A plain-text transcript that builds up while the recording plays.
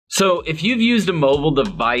So if you've used a mobile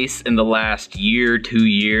device in the last year, 2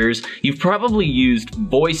 years, you've probably used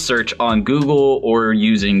voice search on Google or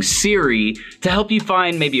using Siri to help you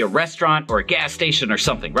find maybe a restaurant or a gas station or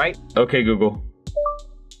something, right? Okay, Google.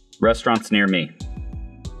 Restaurants near me.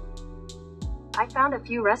 I found a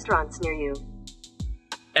few restaurants near you.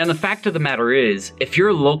 And the fact of the matter is, if you're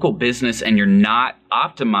a local business and you're not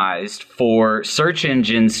optimized for search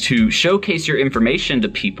engines to showcase your information to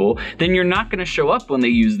people, then you're not going to show up when they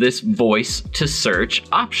use this voice to search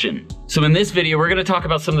option. So in this video, we're going to talk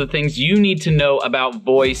about some of the things you need to know about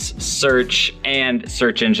voice search and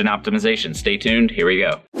search engine optimization. Stay tuned. Here we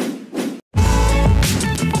go.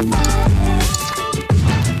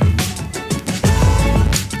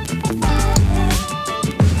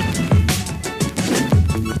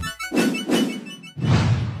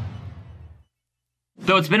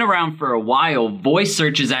 Though it's been around for a while, voice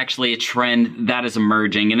search is actually a trend that is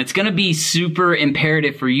emerging, and it's going to be super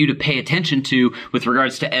imperative for you to pay attention to with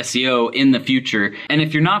regards to SEO in the future. And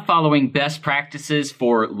if you're not following best practices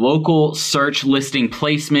for local search listing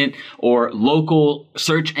placement or local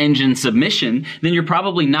search engine submission, then you're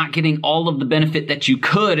probably not getting all of the benefit that you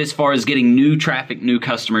could as far as getting new traffic, new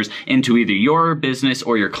customers into either your business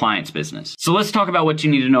or your client's business. So let's talk about what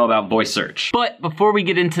you need to know about voice search. But before we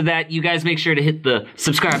get into that, you guys make sure to hit the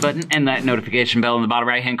subscribe button and that notification bell in the bottom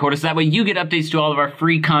right hand corner so that way you get updates to all of our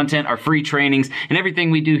free content, our free trainings, and everything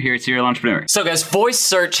we do here at Serial Entrepreneur. So guys, voice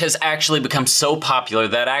search has actually become so popular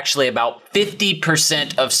that actually about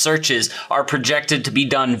 50% of searches are projected to be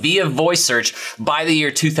done via voice search by the year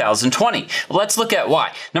 2020. Well, let's look at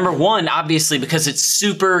why. Number one, obviously because it's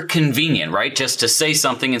super convenient, right? Just to say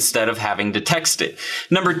something instead of having to text it.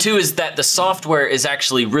 Number two is that the software is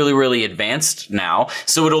actually really advanced now.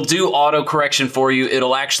 So it'll do auto correction for you.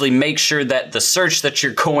 It'll actually make sure that the search that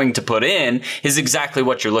you're going to put in is exactly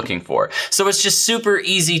what you're looking for. So it's just super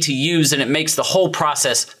easy to use and it makes the whole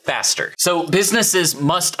process faster. So businesses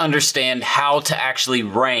must understand how to actually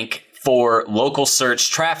rank for local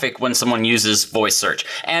search traffic when someone uses voice search.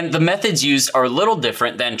 And the methods used are a little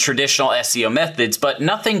different than traditional SEO methods, but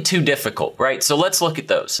nothing too difficult, right? So let's look at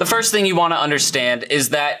those. The first thing you want to understand is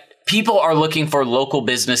that people are looking for local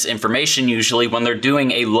business information usually when they're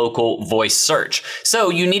doing a local voice search.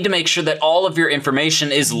 So you need to make sure that all of your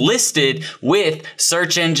information is listed with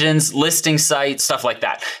search engines, listing sites, stuff like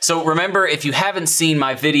that. So remember, if you haven't seen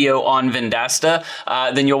my video on Vendasta,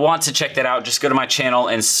 then you'll want to check that out. Just go to my channel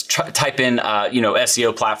and type in,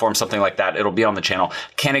 SEO platform, something like that. It'll be on the channel.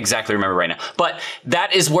 Can't exactly remember right now, but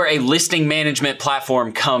that is where a listing management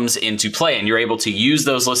platform comes into play. And you're able to use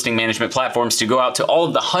those listing management platforms to go out to all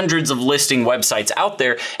of the hundreds of listing websites out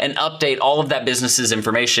there and update all of that business's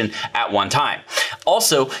information at one time.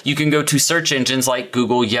 Also, you can go to search engines like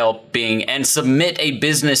Google, Yelp, Bing, and submit a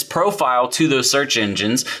business profile to those search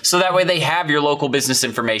engines so that way they have your local business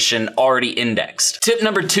information already indexed. Tip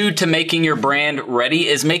number two to making your brand ready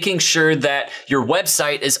is making sure that your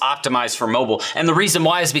website is optimized for mobile. And the reason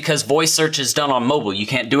why is because voice search is done on mobile. You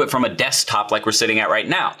can't do it from a desktop like we're sitting at right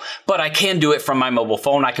now, but I can do it from my mobile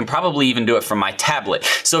phone. I can probably even do it from my tablet.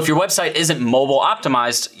 So if your website isn't mobile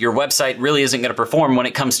optimized, your website really isn't going to perform when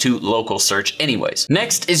it comes to local search anyways.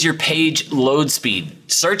 Next is your page load speed.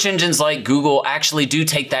 Search engines like Google actually do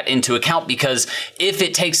take that into account because if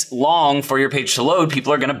it takes long for your page to load,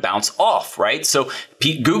 people are going to bounce off, right? So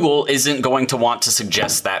Google isn't going to want to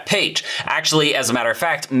suggest that page. Actually, as a matter of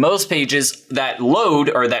fact, most pages that load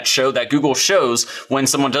or that Google shows when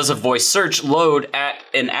someone does a voice search load at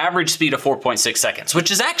an average speed of 4.6 seconds, which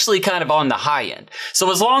is actually kind of on the high end.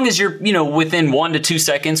 So as long as you're, within 1 to 2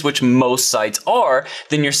 seconds, which most sites are,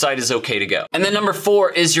 then your site is okay to go. And then number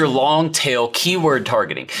four is your long tail keyword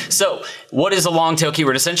targeting. So what is a long tail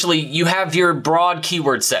keyword? Essentially, you have your broad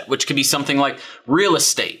keyword set, which could be something like real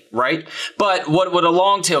estate, right? But what would a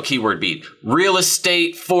long tail keyword be? Real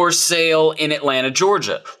estate for sale in Atlanta,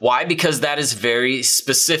 Georgia. Why? Because that is very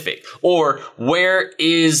specific. Or where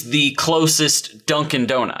is the closest Dunkin'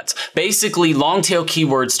 Donuts? Basically, long tail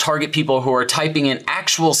keywords target people who are typing in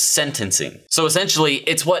actual sentencing. So essentially,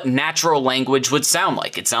 it's what natural language would sound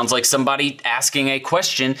like. It sounds like somebody asking a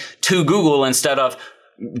question to Google instead of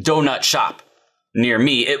donut shop near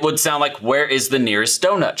me. It would sound like, where is the nearest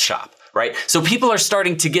donut shop? right? So people are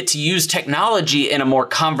starting to get to use technology in a more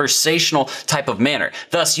conversational type of manner.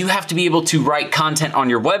 Thus, you have to be able to write content on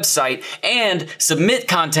your website and submit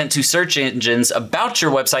content to search engines about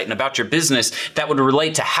your website and about your business that would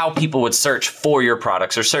relate to how people would search for your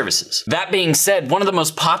products or services. That being said, one of the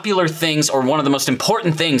most popular things or one of the most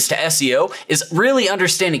important things to SEO is really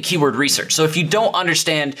understanding keyword research. So if you don't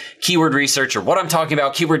understand keyword research or what I'm talking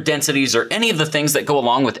about, keyword densities, or any of the things that go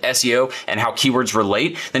along with SEO and how keywords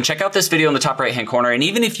relate, then check out this video in the top right hand corner. And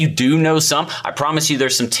even if you do know some, I promise you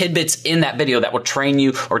there's some tidbits in that video that will train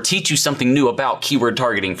you or teach you something new about keyword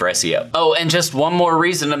targeting for SEO. Oh, and just one more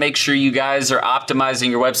reason to make sure you guys are optimizing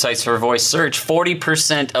your websites for voice search.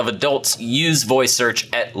 40% of adults use voice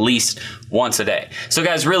search at least once a day. So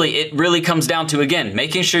guys, it really comes down to, again,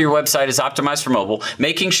 making sure your website is optimized for mobile,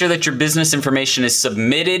 making sure that your business information is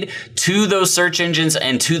submitted to those search engines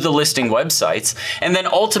and to the listing websites, and then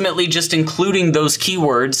ultimately just including those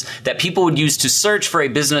keywords that people would use to search for a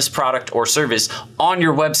business product or service on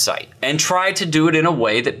your website, and try to do it in a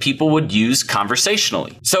way that people would use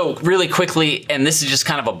conversationally. So really quickly, and this is just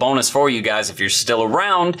kind of a bonus for you guys if you're still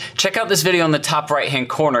around, check out this video in the top right hand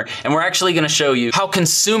corner, and we're actually going to show you how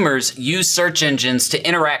consumers use search engines to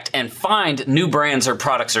interact and find new brands or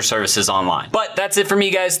products or services online. But that's it for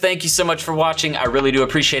me, guys. Thank you so much for watching. I really do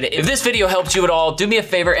appreciate it. If this video helped you at all, do me a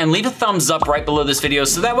favor and leave a thumbs up right below this video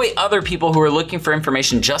so that way other people who are looking for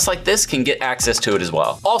information just like this can get access to it as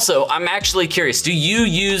well. Also, I'm actually curious, do you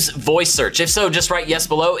use voice search? If so, just write yes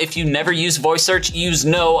below. If you never use voice search, use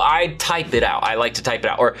no, I type it out. I like to type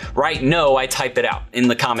it out. Or write no, I type it out in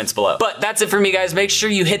the comments below. But that's it for me, guys. Make sure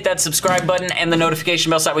you hit that subscribe button and the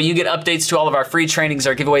notification bell so that way you get updates to all of our free trainings,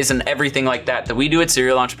 our giveaways, and everything like that we do at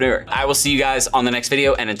Serial Entrepreneur. I will see you guys on the next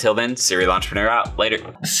video, and until then, Serial Entrepreneur out. Later.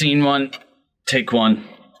 Scene 1, take 1.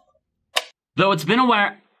 Though it's been a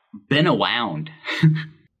wound.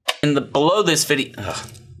 Below this video,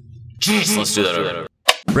 jeez, let's do that over.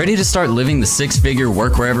 Ready to start living the six-figure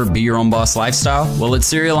work wherever, be your own boss lifestyle? Well, at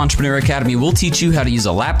Serial Entrepreneur Academy, we'll teach you how to use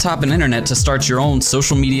a laptop and internet to start your own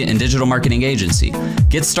social media and digital marketing agency.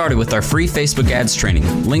 Get started with our free Facebook ads training.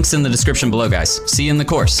 Links in the description below, guys. See you in the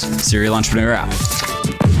course. Serial Entrepreneur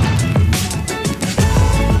out.